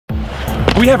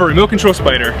We have a remote control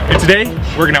spider, and today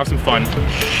we're gonna have some fun.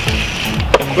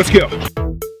 Let's go.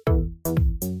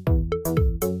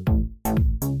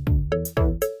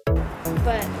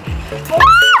 But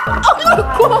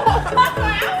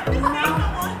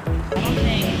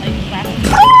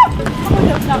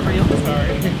that's not real.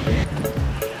 Sorry.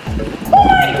 Oh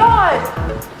my god!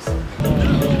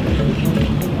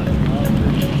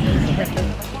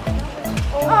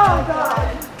 Oh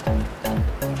god.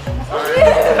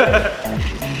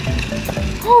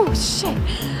 Oh shit.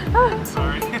 Oh.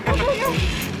 Sorry.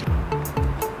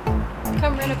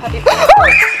 Come run a puppy.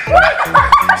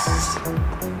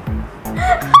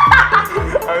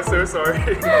 I'm so sorry.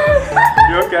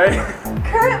 You okay?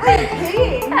 Currently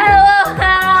peeing. Hello.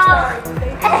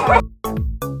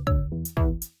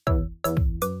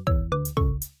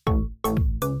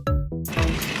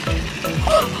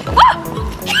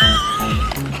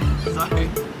 Sorry.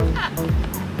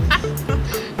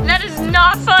 That is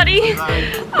not funny.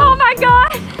 Oh my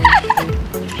god.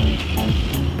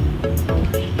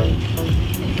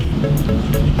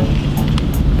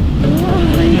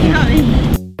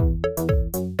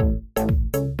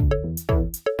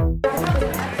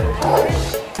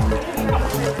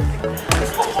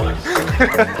 You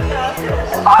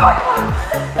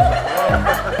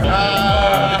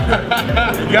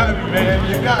got me, man.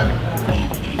 You got me.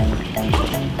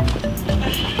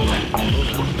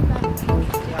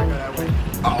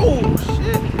 Oh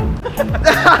shit!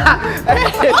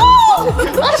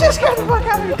 Oh! I just got the fuck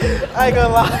out of here. I ain't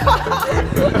gonna lie.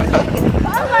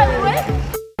 I'm like, what?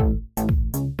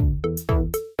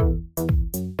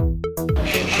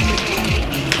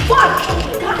 Fuck!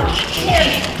 God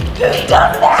damn! Who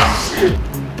done that?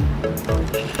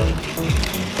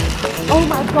 Oh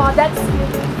my god, that's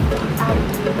out of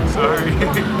here. Sorry.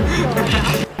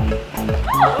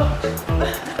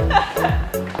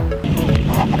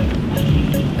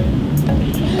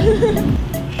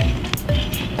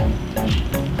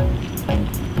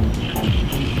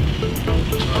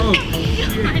 Oh,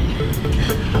 shit.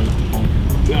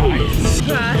 Nice.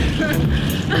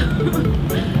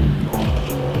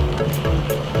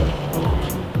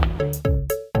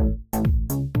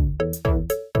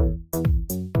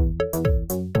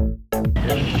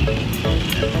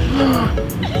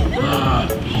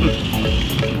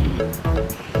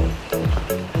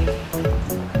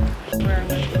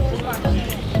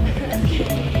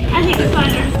 I think it's fun.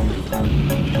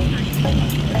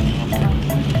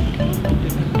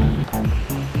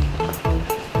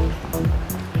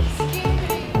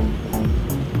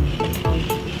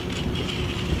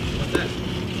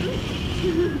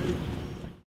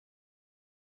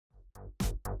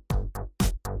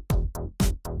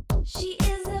 She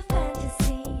is a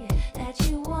fantasy that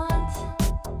you want.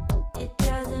 It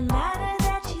doesn't matter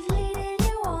that she's leading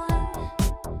you on.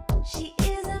 She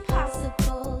is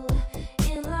impossible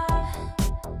in love,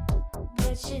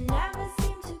 but she never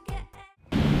seems to get.